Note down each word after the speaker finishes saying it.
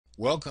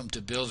Welcome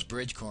to Bill's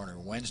Bridge Corner,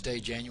 Wednesday,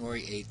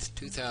 January 8th,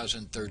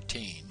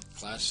 2013.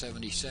 Class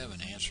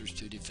 77 Answers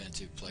to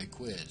Defensive Play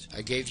Quiz.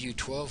 I gave you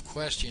 12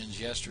 questions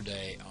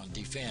yesterday on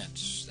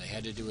defense. They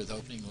had to do with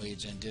opening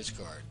leads and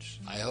discards.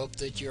 I hope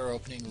that your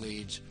opening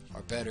leads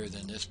are better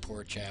than this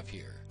poor chap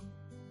here.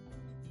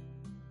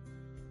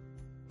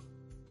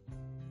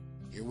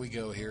 Here we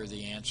go. Here are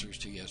the answers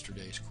to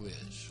yesterday's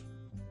quiz.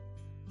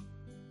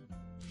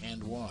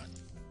 Hand 1.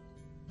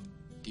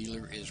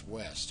 Dealer is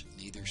west,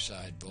 neither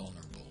side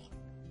vulnerable.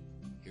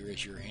 Here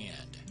is your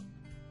hand.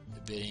 The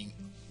bidding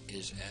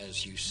is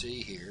as you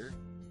see here,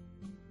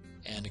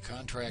 and the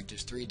contract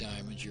is 3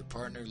 diamonds. Your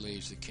partner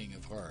leaves the king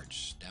of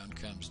hearts. Down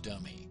comes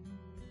dummy.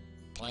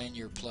 Plan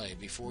your play.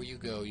 Before you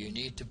go, you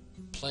need to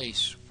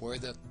place where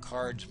the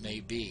cards may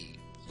be.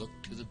 Look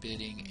to the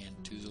bidding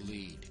and to the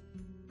lead.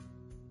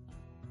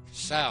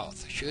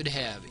 South should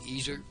have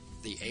either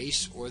the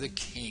ace or the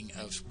king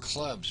of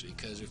clubs,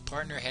 because if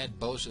partner had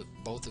both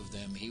of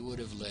them, he would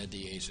have led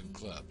the ace of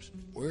clubs.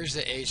 Where's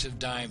the ace of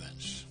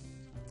diamonds?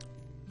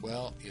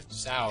 Well, if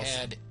South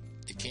had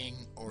the king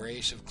or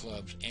ace of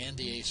clubs and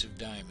the ace of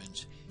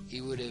diamonds,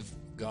 he would have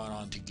gone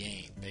on to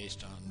game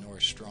based on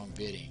North's strong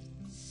bidding.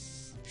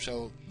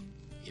 So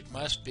it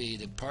must be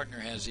that partner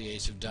has the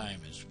ace of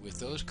diamonds. With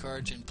those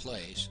cards in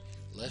place,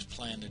 let's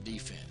plan the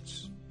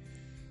defense.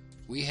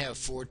 We have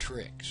 4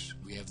 tricks.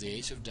 We have the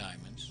ace of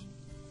diamonds,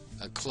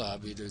 a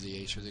club, either the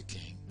ace or the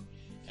king,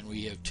 and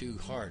we have 2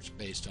 hearts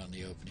based on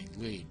the opening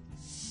lead.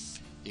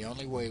 The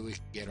only way we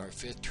can get our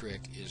 5th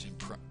trick is in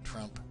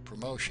trump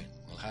promotion.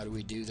 Well, how do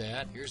we do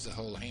that? Here's the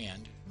whole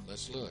hand.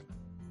 Let's look.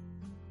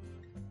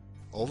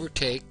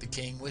 Overtake the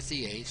king with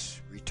the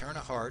ace, return a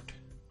heart,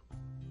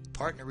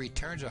 partner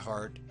returns a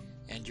heart,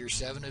 and your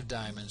 7 of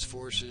diamonds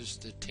forces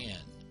the 10.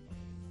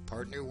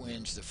 Partner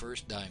wins the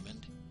first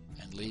diamond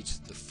and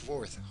leads the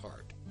 4th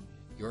heart.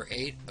 Your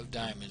 8 of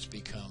diamonds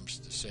becomes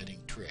the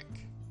setting trick.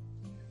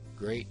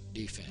 Great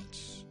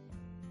defense.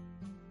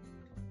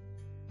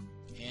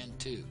 Hand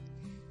 2.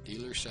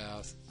 Dealer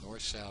south,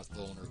 north-south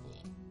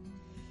vulnerable.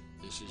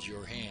 This is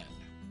your hand.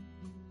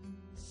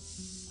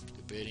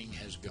 The bidding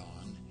has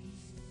gone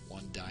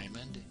 1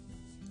 diamond,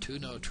 2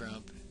 no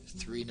trump,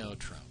 3 no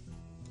trump.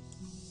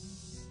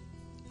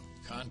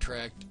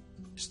 Contract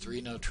is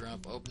 3 no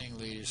trump. Opening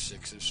lead is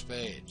 6 of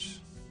spades.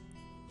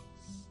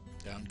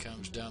 Down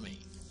comes dummy.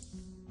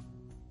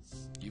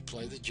 You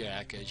play the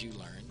jack as you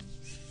learned.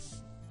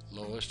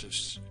 Lowest of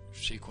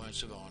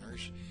sequence of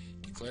honors.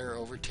 Declare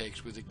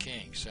overtakes with the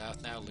king.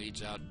 South now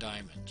leads out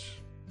diamonds.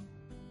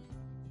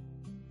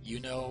 You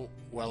know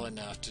well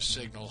enough to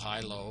signal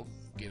high-low,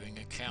 giving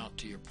a count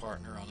to your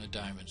partner on the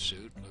diamond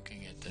suit,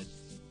 looking at the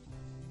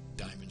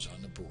diamonds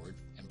on the board.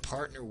 And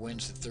partner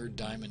wins the 3rd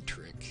diamond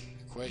trick.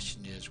 The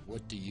question is,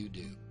 what do you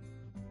do?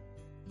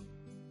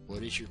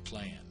 What is your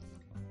plan?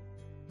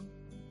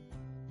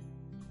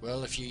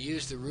 Well, if you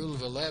use the rule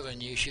of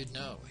 11, you should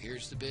know.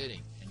 Here's the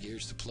bidding, and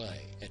here's the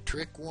play. At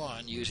trick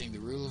 1, using the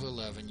rule of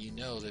 11, you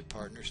know that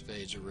partner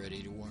spades are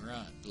ready to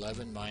run.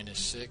 11 minus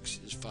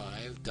 6 is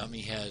 5.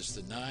 Dummy has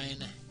the 9.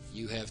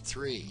 You have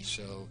 3.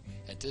 So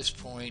at this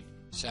point,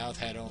 South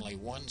had only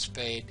 1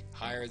 spade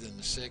higher than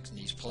the 6, and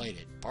he's played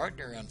it.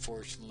 Partner,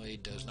 unfortunately,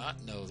 does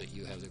not know that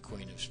you have the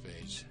queen of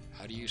spades.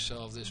 How do you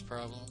solve this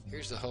problem?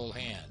 Here's the whole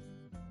hand.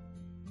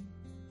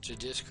 It's a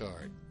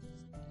discard.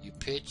 You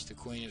pitch the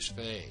queen of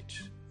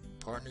spades.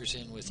 Partner's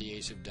in with the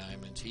ace of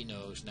diamonds. He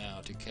knows now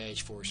to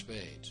cash 4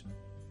 spades.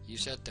 You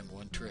set them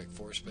 1 trick,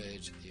 4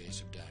 spades, the ace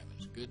of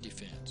diamonds. Good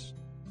defense.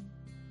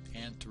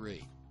 Hand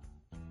 3.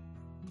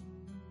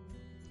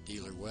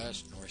 Dealer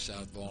west,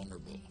 north-south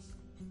vulnerable.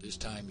 This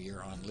time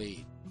you're on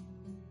lead.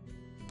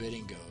 The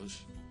bidding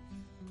goes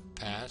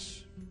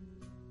pass,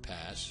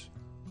 pass,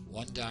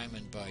 1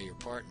 diamond by your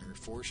partner,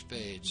 4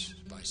 spades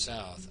by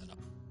south, and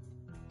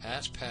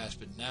pass, pass,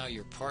 but now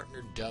your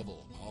partner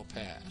double, all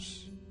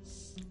pass.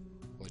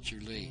 What's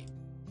your lead?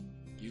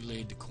 You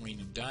lead the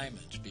queen of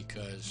diamonds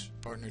because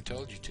partner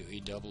told you to. He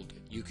doubled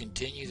it. You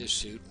continue the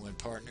suit. When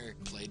partner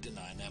played the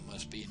 9, that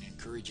must be an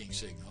encouraging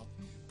signal.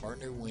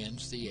 Partner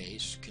wins the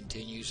ace,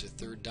 continues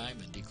the 3rd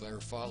diamond. Declare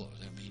follows.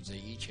 That means they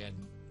each had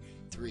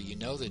 3. You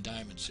know the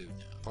diamond suit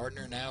now.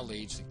 Partner now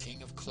leads the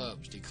king of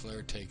clubs.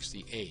 Declare takes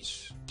the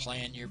ace.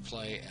 Plan your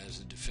play as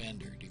a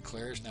defender.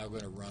 Declare is now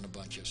going to run a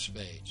bunch of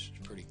spades.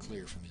 It's pretty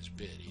clear from his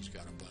bid. He's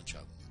got a bunch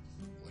of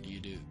them. What do you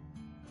do?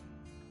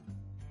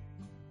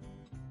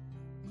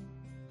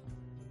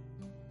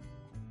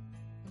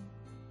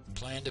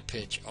 Plan to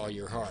pitch all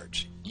your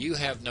hearts. You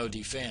have no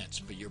defense,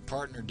 but your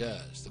partner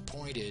does. The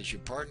point is,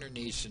 your partner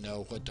needs to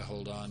know what to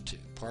hold on to.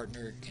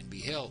 Partner can be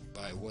helped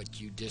by what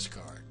you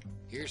discard.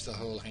 Here's the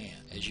whole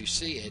hand. As you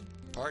see it,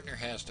 partner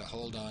has to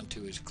hold on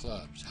to his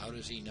clubs. How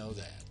does he know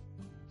that?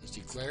 As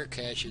declare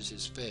cashes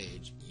his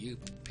spades, you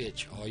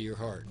pitch all your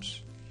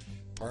hearts.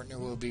 Partner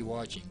will be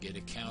watching, get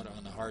a count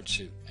on the heart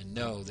suit, and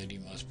know that he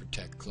must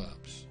protect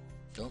clubs.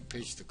 Don't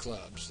pitch the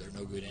clubs, they're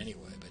no good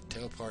anyway, but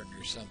tell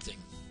partner something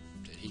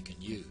that he can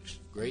use.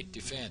 Great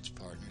defense,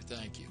 partner.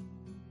 Thank you.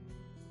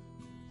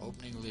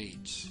 Opening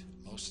leads.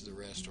 Most of the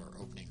rest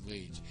are opening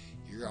leads.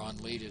 You're on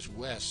lead as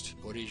West.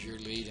 What is your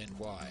lead and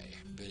why?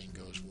 Bidding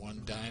goes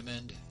 1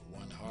 diamond,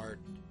 1 heart,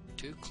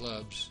 2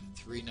 clubs,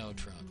 3 no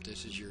trump.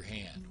 This is your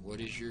hand. What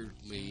is your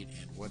lead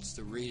and what's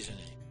the reasoning?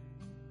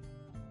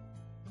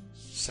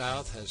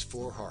 South has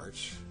 4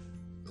 hearts,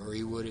 or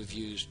he would have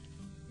used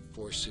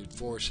 4 suit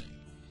forcing.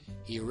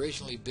 He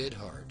originally bid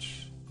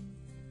hearts,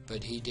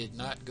 but he did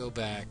not go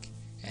back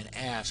and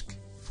ask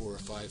for a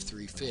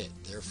 5-3 fit.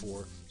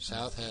 Therefore,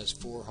 South has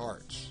 4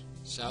 hearts.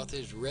 South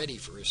is ready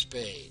for a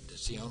spade.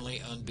 That's the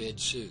only unbid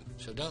suit.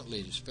 So don't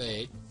lead a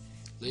spade.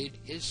 Lead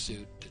his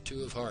suit to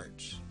 2 of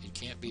hearts. It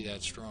can't be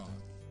that strong.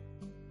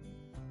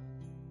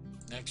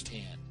 Next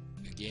hand.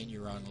 Again,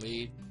 you're on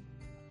lead.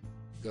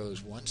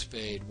 Goes 1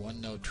 spade, 1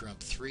 no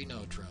trump, 3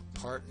 no trump.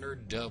 Partner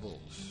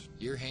doubles.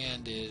 Your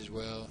hand is,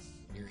 well,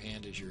 your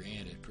hand is your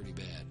hand. It's pretty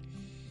bad.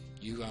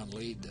 You on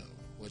lead, though.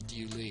 What do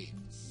you lead?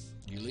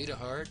 You lead a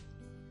heart.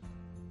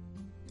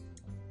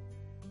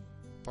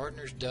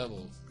 Partner's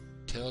double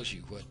tells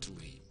you what to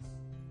lead.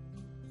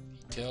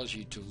 He tells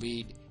you to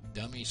lead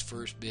dummy's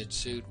first bid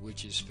suit,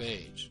 which is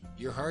spades.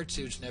 Your heart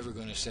suit's never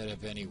going to set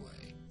up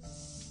anyway.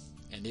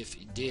 And if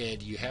it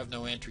did, you have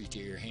no entry to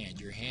your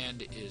hand. Your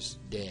hand is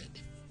dead.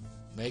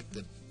 Make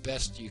the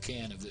best you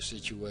can of the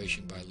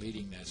situation by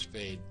leading that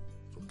spade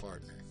for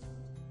partner.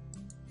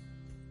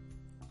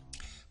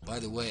 By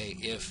the way,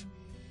 if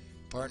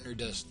partner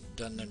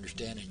doesn't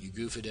understand and you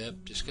goof it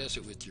up, discuss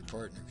it with your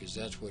partner, because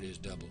that's what his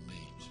double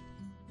means.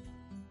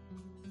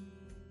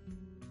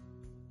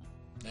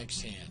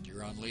 Next hand,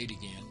 you're on lead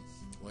again.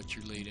 What's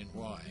your lead and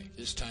why?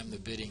 This time the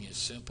bidding is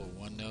simple.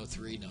 1 no,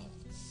 3 no.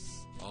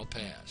 All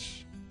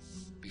pass.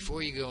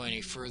 Before you go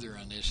any further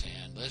on this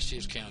hand, let's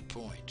just count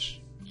points.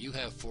 You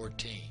have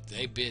 14.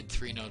 They bid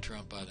 3 no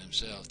trump by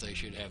themselves. They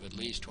should have at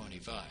least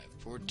 25.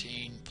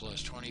 14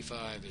 plus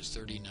 25 is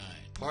 39.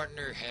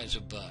 Partner has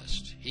a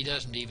bust. He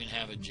doesn't even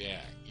have a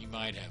jack. He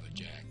might have a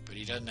jack, but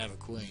he doesn't have a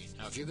queen.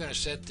 Now, if you're going to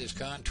set this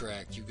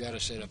contract, you've got to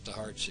set up the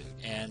heart suit.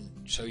 And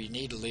so you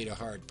need to lead a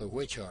heart, but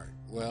which heart?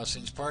 Well,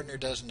 since partner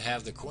doesn't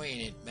have the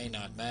queen, it may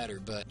not matter,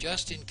 but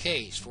just in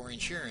case, for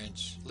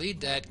insurance, lead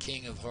that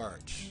king of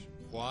hearts.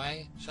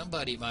 Why?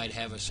 Somebody might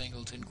have a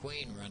singleton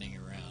queen running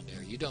around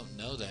there. You don't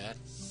know that.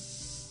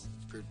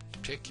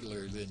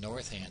 Particularly the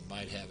north hand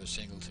might have a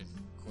singleton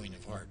queen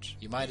of hearts.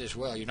 You might as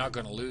well. You're not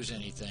going to lose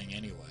anything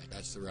anyway.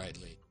 That's the right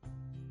lead.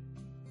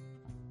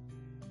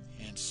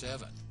 Hand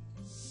 7.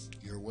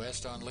 You're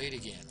West on lead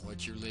again.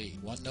 What's your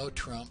lead? 1 no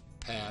trump,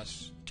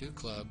 pass, 2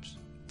 clubs,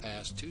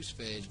 pass, 2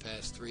 spades,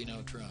 pass, 3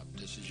 no trump.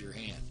 This is your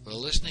hand. Well,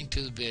 listening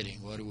to the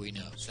bidding, what do we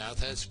know?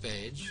 South has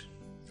spades,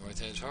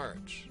 North has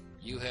hearts.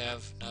 You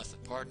have nothing.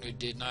 Partner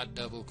did not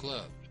double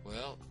clubs.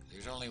 Well,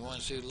 there's only 1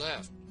 suit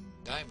left.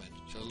 Diamond.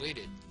 So lead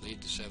it.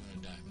 Lead the 7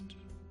 of diamonds.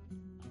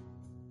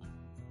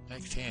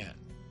 Next hand.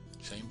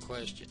 Same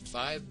question.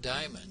 5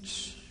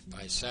 diamonds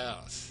by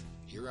South.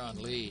 You're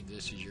on lead.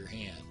 This is your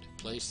hand.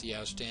 Place the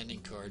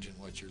outstanding cards and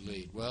what's your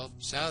lead? Well,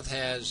 South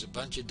has a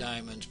bunch of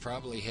diamonds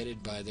probably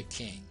headed by the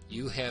king.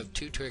 You have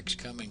 2 tricks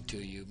coming to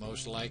you,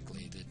 most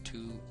likely the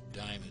 2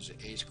 diamonds,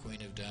 the ace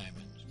queen of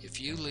diamonds. If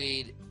you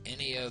lead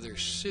any other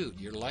suit,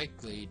 you're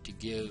likely to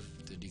give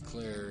the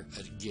declarer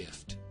a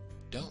gift.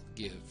 Don't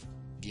give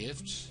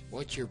gifts.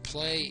 What your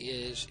play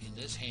is in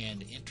this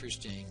hand,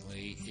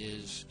 interestingly,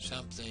 is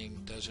something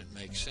doesn't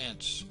make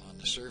sense on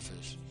the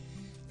surface.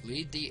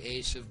 Lead the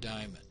ace of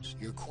diamonds.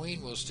 Your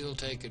queen will still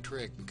take a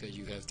trick because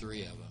you have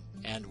 3 of them.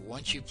 And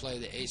once you play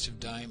the ace of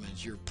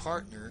diamonds, your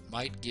partner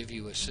might give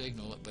you a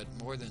signal, but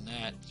more than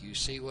that, you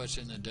see what's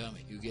in the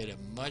dummy. You get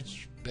a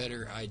much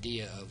better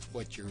idea of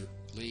what your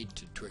lead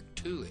to trick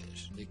 2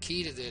 is. The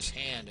key to this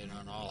hand, and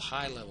on all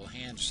high-level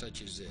hands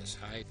such as this,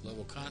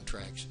 high-level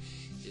contracts,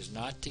 is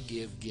not to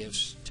give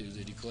gifts to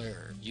the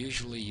declarer.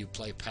 Usually you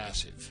play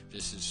passive.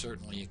 This is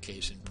certainly a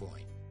case in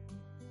point.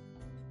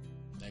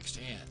 Next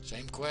hand.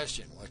 Same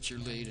question. What's your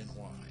lead and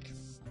why?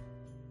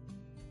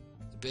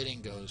 The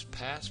bidding goes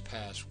pass,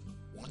 pass,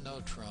 1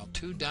 no trump,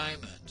 2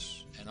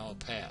 diamonds, and all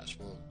pass.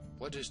 Well,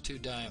 what is 2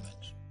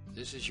 diamonds?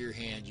 This is your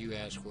hand. You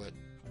ask what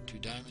 2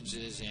 diamonds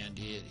is, and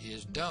it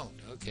is don't.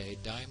 Okay,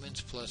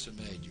 diamonds plus a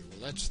major. Well,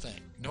 let's think.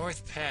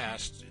 North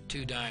passed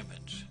 2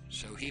 diamonds,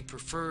 so he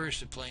prefers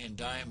to play in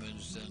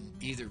diamonds than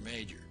either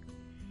major.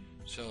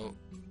 So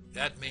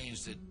that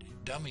means that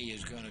dummy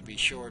is going to be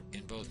short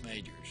in both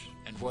majors.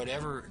 And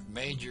whatever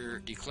major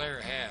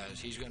declarer has,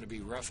 he's going to be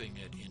roughing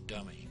it in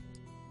dummy.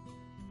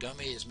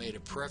 Dummy has made a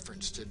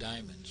preference to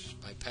diamonds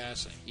by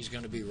passing. He's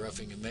going to be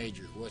roughing a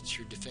major. What's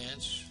your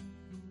defense?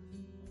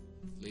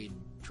 Lead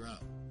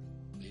trump.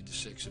 Lead the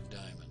 6 of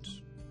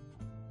diamonds.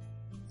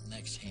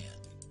 Next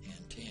hand.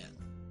 Hand 10.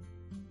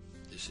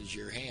 This is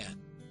your hand.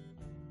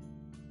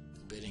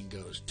 The bidding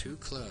goes 2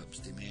 clubs,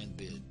 demand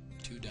bid.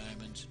 2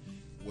 diamonds,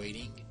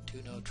 waiting.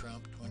 2 no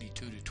trump,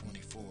 22 to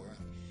 24.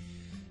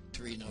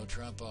 3 no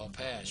trump, all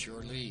pass.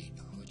 Your lead.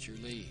 What's your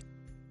lead?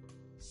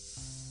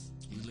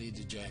 You lead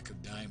the jack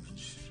of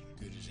diamonds.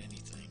 Good as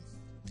anything.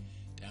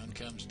 Down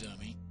comes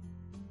dummy.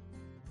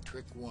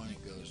 Trick 1,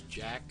 it goes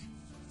jack,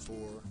 4,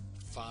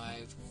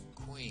 5,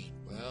 queen.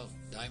 Well,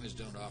 diamonds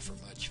don't offer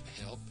much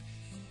help.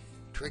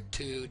 Trick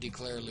 2,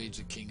 declare leads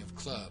the king of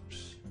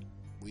clubs.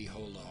 We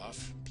hold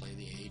off, play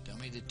the 8,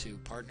 dummy the 2,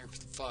 partner for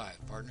the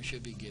 5. Partner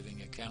should be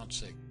giving a count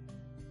signal.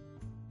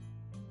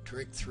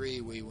 Trick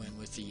 3, we win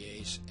with the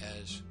ace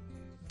as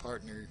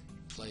partner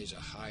plays a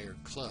higher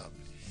club.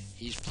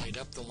 He's played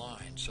up the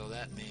line, so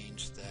that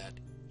means that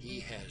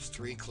he has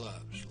 3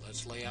 clubs.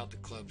 Let's lay out the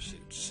club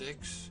suit.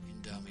 6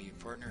 in dummy, your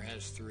partner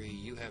has 3,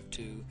 you have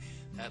 2.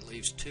 That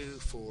leaves 2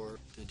 for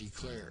the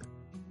declare.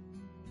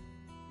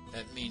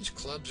 That means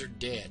clubs are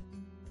dead.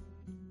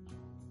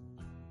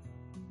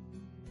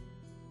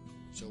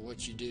 So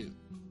what you do?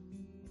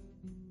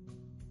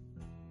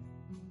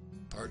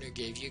 Partner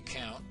gave you a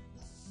count.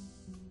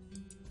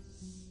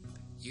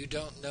 You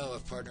don't know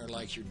if partner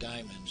likes your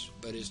diamonds,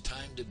 but it's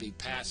time to be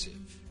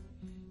passive.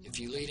 If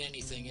you lead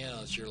anything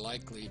else, you're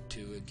likely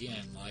to,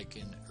 again, like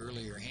in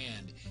earlier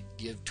hand,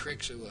 give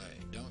tricks away.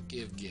 Don't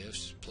give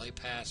gifts. Play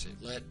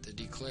passive. Let the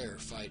declare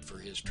fight for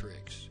his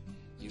tricks.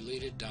 You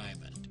lead a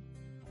diamond.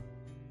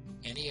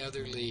 Any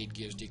other lead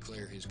gives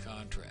declare his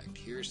contract.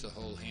 Here's the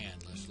whole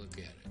hand. Let's look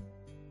at it.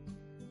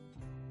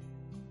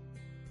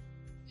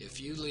 If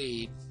you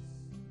lead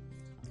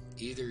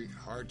either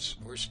hearts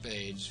or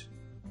spades,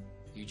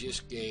 you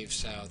just gave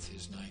South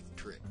his 9th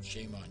trick.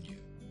 Shame on you.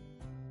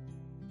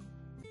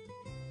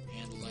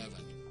 Hand 11.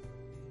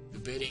 The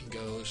bidding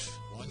goes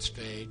 1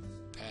 spade,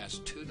 pass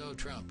 2 no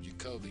trump,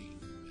 Jacoby.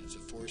 It's a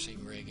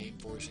forcing game,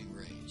 forcing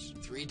raise.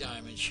 3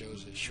 diamonds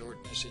shows a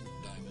shortness in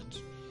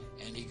diamonds,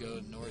 and he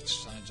goes north,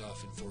 signs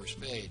off in 4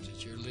 spades.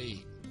 It's your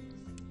lead.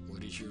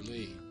 What is your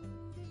lead?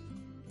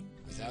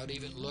 Without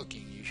even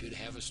looking, you should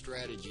have a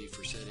strategy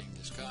for setting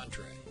this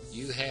contract.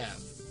 You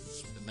have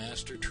the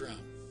master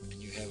trump,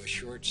 and you have a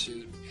short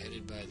suit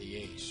headed by the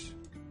ace.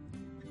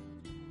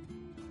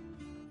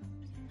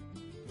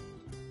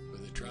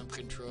 With a trump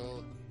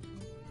control,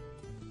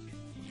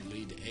 you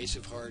lead the ace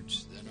of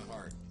hearts, then a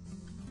heart.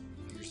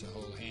 Here's the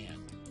whole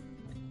hand.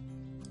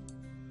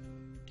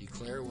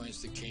 Declare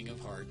wins the king of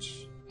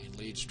hearts and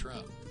leads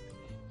trump.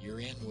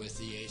 You're in with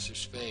the ace of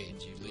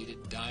spades. You lead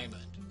a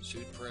diamond,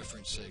 suit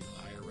preference signal,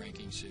 higher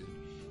ranking suit,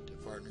 to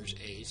partner's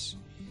ace,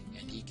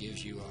 and he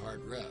gives you a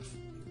hard rough.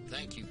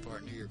 Thank you,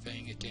 partner, you're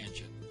paying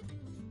attention.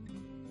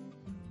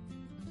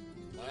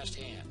 Last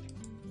hand.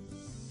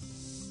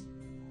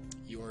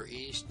 You are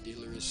east,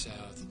 dealer is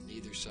south,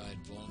 neither side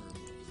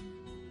vulnerable.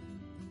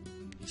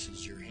 This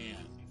is your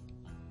hand.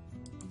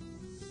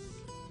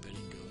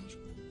 Bidding goes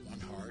 1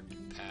 heart,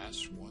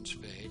 pass, 1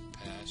 spade,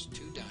 pass,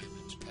 2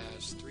 diamonds,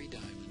 pass, 3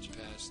 diamonds,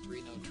 pass,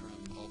 3 no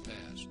trump, all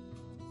pass.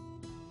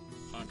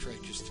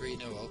 Contract is 3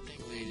 no,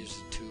 opening lead is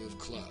the 2 of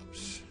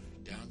clubs.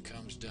 Down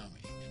comes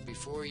dummy. And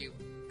before you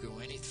go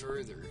any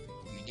further,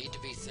 you need to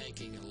be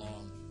thinking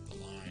along the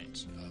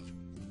lines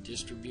of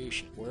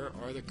distribution. Where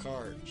are the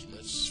cards?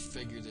 Let's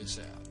figure this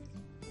out.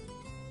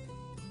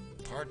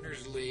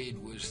 Partner's lead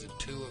was the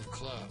 2 of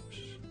clubs.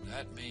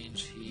 That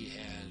means he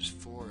has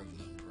 4 of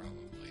them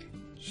probably.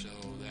 So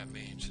that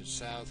means that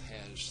South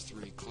has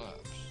 3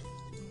 clubs.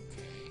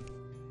 Okay.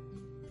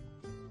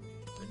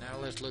 But now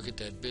let's look at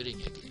that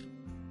bidding again.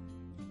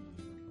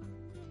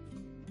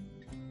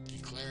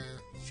 Declare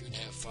should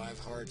have 5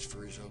 hearts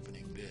for his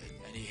opening bid,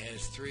 and he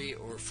has 3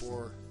 or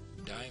 4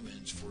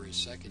 diamonds for his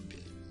second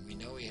bid. We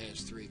know he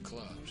has 3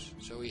 clubs,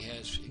 so he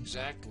has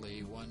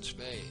exactly 1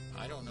 spade.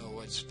 I don't know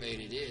what spade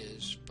it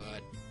is,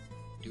 but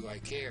do I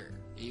care?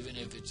 Even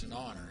if it's an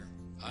honor,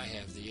 I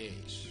have the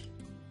ace.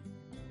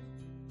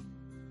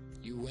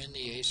 You win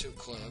the ace of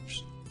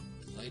clubs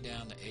and lay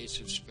down the ace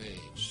of spades.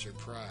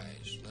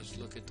 Surprise. Let's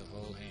look at the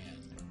whole hand.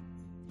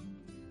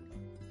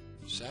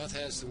 South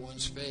has the 1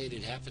 spade.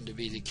 It happened to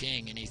be the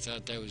king, and he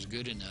thought that was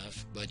good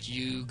enough, but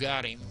you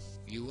got him.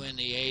 You win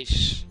the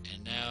ace,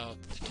 and now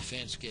the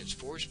defense gets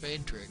 4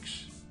 spade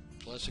tricks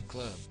plus a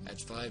club.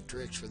 That's 5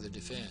 tricks for the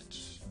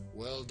defense.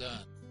 Well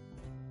done.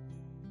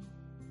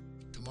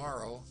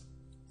 Tomorrow,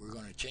 we're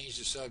going to change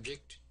the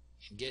subject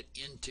and get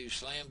into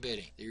slam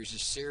bidding. There's a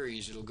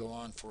series that'll go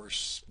on for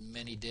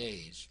many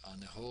days on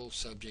the whole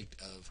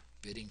subject of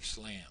bidding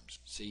slams.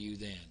 See you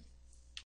then.